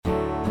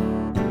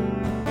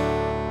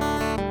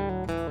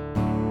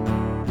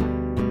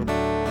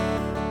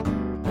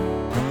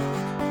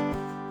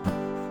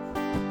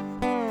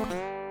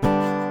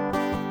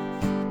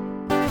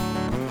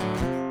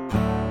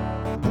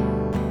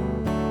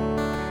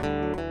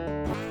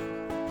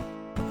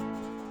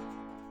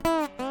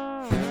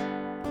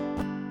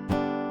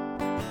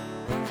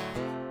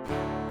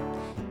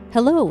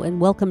Hello and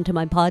welcome to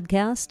my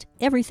podcast,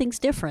 Everything's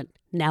Different,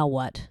 Now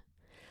What?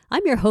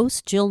 I'm your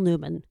host, Jill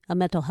Newman, a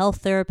mental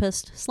health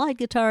therapist, slide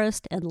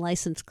guitarist, and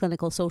licensed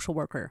clinical social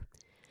worker.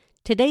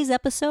 Today's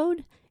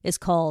episode is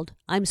called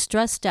I'm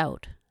Stressed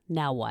Out,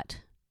 Now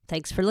What?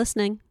 Thanks for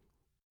listening.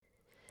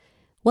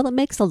 Well, it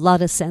makes a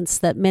lot of sense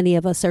that many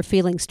of us are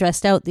feeling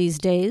stressed out these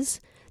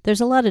days.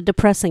 There's a lot of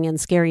depressing and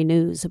scary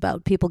news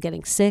about people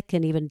getting sick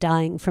and even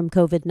dying from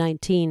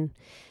COVID-19.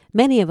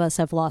 Many of us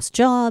have lost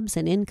jobs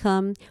and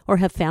income or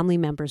have family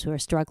members who are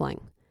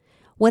struggling.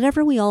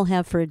 Whatever we all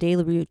have for a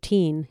daily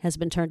routine has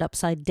been turned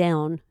upside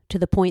down to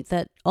the point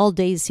that all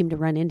days seem to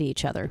run into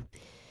each other.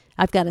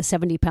 I've got a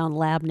 70-pound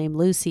lab named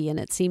Lucy, and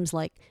it seems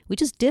like we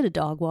just did a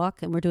dog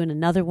walk and we're doing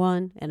another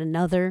one and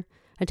another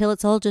until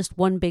it's all just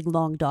one big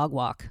long dog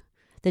walk.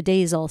 The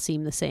days all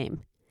seem the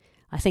same.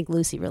 I think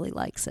Lucy really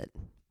likes it.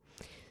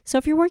 So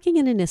if you're working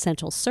in an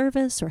essential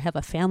service or have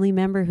a family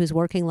member who's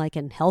working like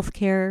in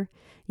healthcare,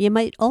 you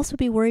might also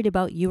be worried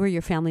about you or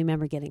your family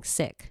member getting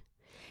sick.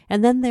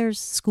 And then there's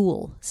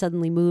school,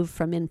 suddenly moved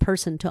from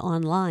in-person to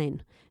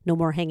online. No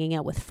more hanging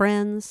out with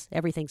friends,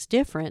 everything's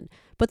different,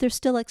 but there's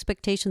still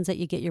expectations that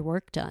you get your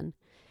work done.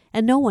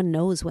 And no one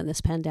knows when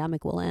this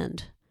pandemic will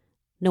end.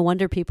 No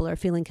wonder people are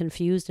feeling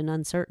confused and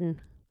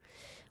uncertain.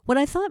 What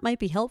I thought might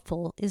be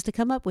helpful is to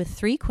come up with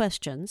 3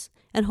 questions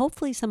and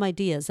hopefully some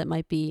ideas that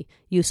might be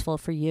useful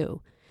for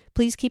you.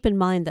 Please keep in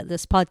mind that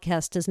this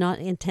podcast does not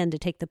intend to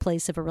take the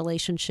place of a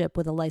relationship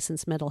with a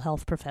licensed mental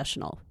health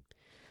professional.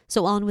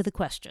 So on with the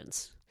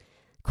questions.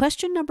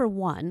 Question number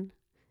 1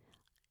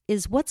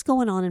 is what's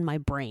going on in my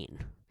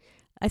brain?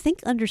 I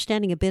think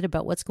understanding a bit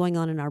about what's going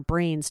on in our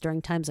brains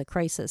during times of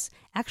crisis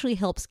actually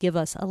helps give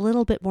us a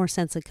little bit more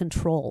sense of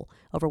control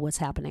over what's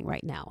happening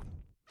right now.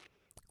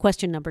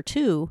 Question number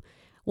 2,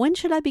 when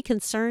should I be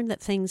concerned that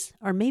things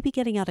are maybe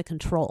getting out of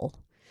control?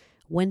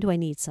 When do I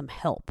need some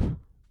help?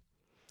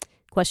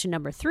 Question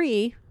number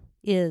 3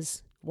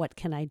 is, what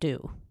can I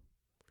do?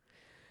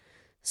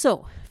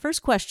 So,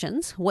 first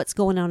questions, what's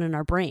going on in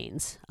our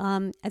brains?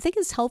 I think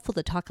it's helpful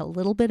to talk a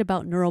little bit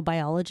about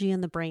neurobiology in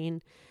the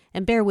brain,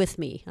 and bear with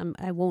me,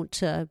 I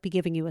won't be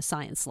giving you a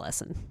science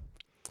lesson.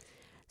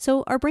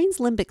 So, our brain's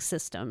limbic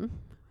system,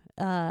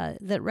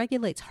 that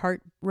regulates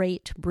heart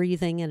rate,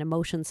 breathing, and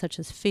emotions such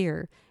as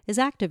fear, is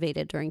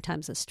activated during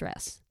times of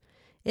stress.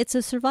 It's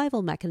a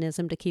survival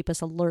mechanism to keep us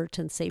alert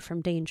and safe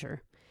from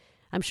danger.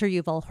 I'm sure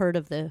you've all heard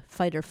of the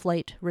fight or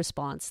flight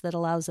response that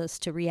allows us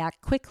to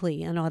react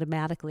quickly and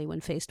automatically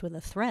when faced with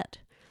a threat.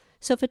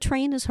 So if a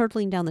train is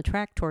hurtling down the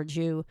track towards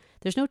you,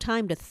 there's no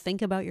time to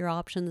think about your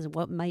options and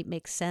what might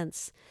make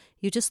sense.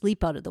 You just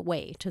leap out of the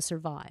way to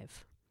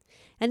survive.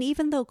 And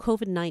even though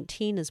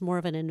COVID-19 is more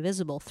of an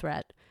invisible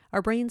threat,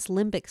 our brain's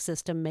limbic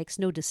system makes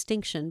no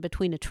distinction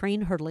between a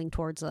train hurtling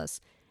towards us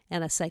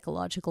and a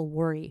psychological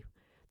worry.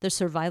 The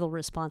survival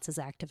response is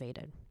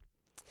activated.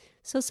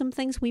 So some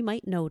things we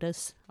might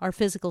notice are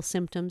physical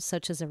symptoms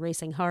such as a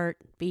racing heart,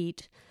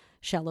 beat,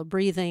 shallow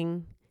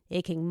breathing,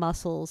 aching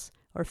muscles,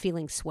 or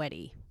feeling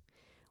sweaty.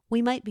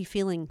 We might be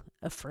feeling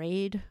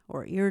afraid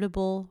or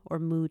irritable or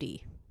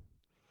moody.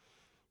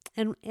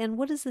 And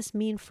what does this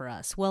mean for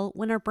us? Well,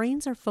 when our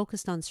brains are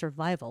focused on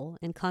survival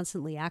and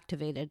constantly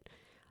activated,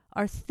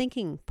 our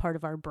thinking part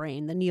of our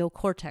brain, the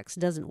neocortex,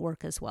 doesn't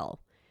work as well.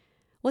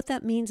 What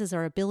that means is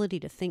our ability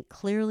to think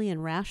clearly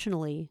and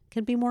rationally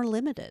can be more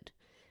limited.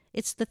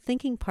 It's the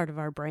thinking part of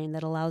our brain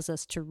that allows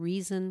us to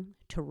reason,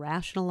 to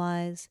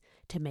rationalize,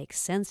 to make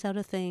sense out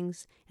of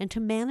things, and to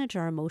manage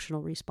our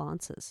emotional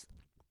responses.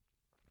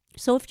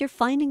 So if you're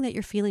finding that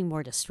you're feeling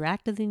more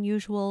distracted than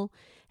usual,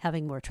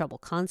 having more trouble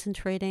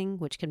concentrating,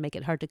 which can make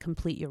it hard to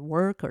complete your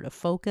work or to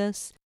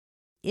focus,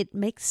 it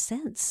makes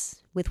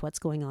sense with what's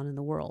going on in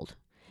the world.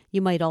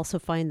 You might also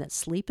find that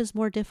sleep is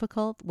more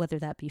difficult, whether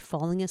that be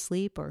falling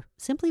asleep or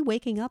simply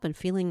waking up and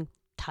feeling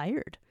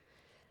tired.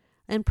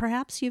 And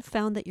perhaps you've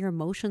found that your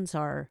emotions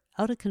are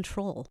out of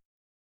control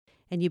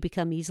and you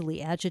become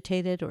easily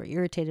agitated or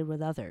irritated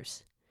with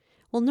others.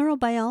 Well,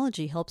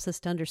 neurobiology helps us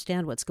to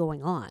understand what's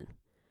going on.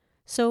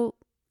 So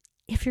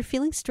if you're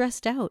feeling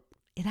stressed out,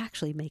 it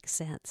actually makes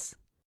sense.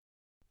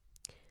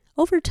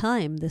 Over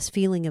time, this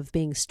feeling of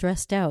being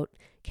stressed out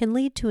can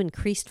lead to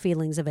increased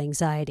feelings of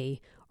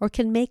anxiety or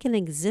can make an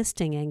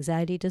existing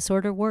anxiety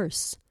disorder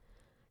worse.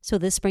 So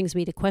this brings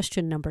me to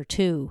question number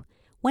 2.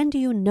 When do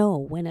you know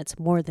when it's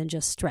more than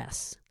just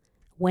stress?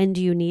 When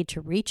do you need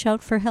to reach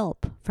out for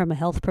help from a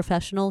health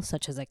professional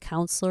such as a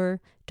counselor,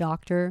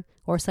 doctor,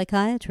 or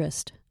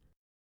psychiatrist?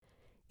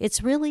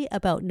 It's really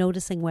about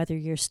noticing whether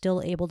you're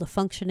still able to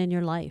function in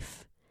your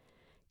life.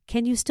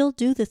 Can you still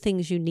do the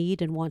things you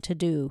need and want to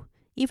do,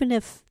 even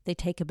if they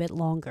take a bit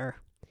longer?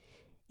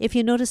 If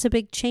you notice a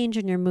big change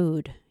in your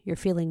mood, you're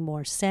feeling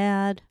more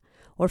sad,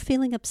 or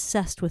feeling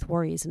obsessed with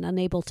worries and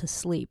unable to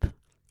sleep,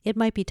 it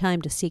might be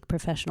time to seek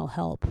professional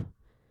help.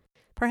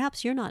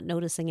 Perhaps you're not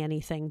noticing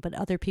anything, but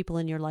other people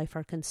in your life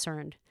are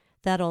concerned.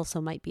 That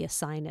also might be a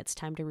sign it's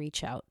time to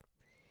reach out.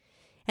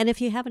 And if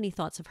you have any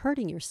thoughts of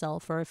hurting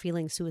yourself or are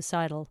feeling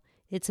suicidal,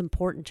 it's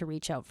important to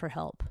reach out for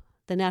help.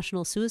 the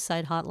National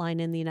Suicide Hotline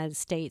in the United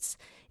States,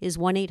 is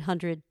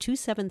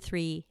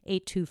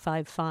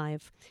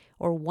 1-800-273-8255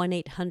 or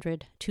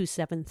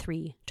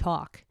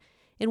 1-800-273-TALK.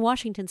 In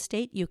Washington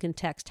State, you can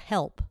text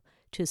HELP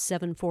to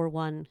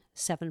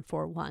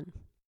 741-741.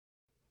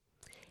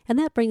 And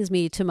that brings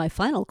me to my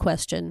final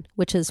question,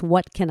 which is,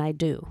 what can I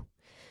do?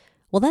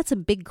 Well, that's a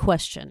big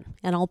question,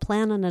 and I'll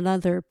plan on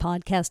another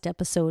podcast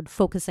episode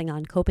focusing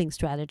on coping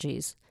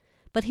strategies.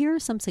 But here are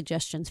some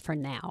suggestions for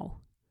now.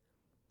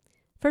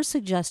 First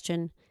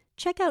suggestion,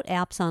 check out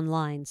apps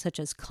online such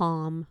as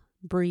Calm,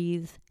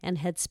 Breathe, and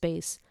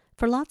Headspace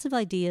for lots of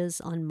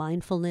ideas on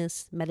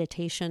mindfulness,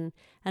 meditation,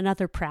 and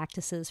other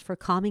practices for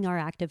calming our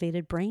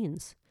activated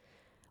brains.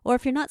 Or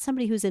if you're not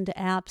somebody who's into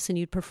apps and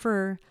you'd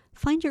prefer,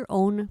 find your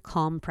own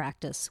calm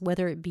practice,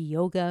 whether it be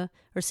yoga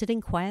or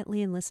sitting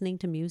quietly and listening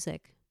to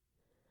music.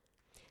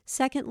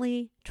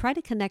 Secondly, try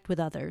to connect with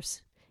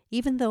others.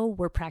 Even though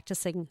we're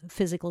practicing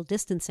physical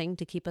distancing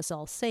to keep us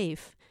all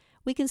safe,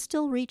 we can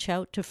still reach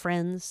out to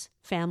friends,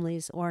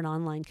 families, or an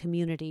online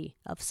community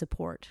of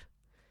support.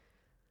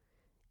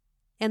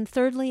 And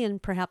thirdly,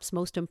 and perhaps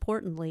most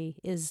importantly,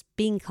 is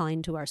being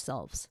kind to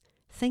ourselves.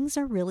 Things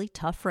are really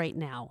tough right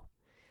now.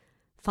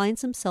 Find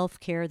some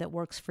self-care that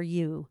works for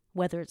you,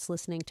 whether it's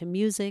listening to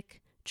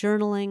music,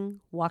 journaling,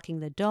 walking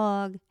the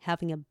dog,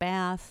 having a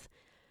bath,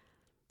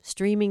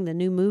 streaming the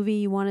new movie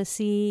you want to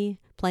see,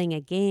 playing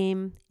a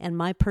game, and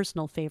my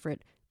personal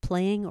favorite,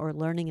 playing or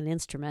learning an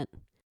instrument.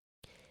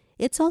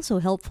 It's also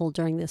helpful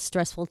during this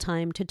stressful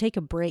time to take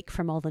a break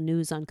from all the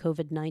news on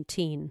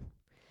COVID-19.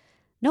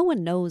 No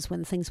one knows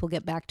when things will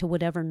get back to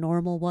whatever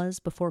normal was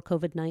before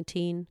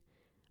COVID-19,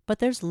 but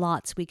there's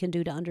lots we can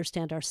do to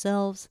understand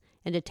ourselves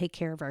and to take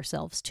care of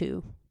ourselves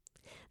too.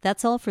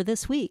 That's all for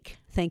this week.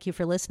 Thank you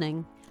for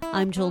listening.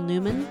 I'm Jill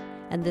Newman,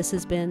 and this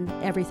has been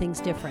Everything's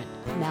Different.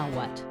 Now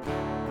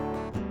what?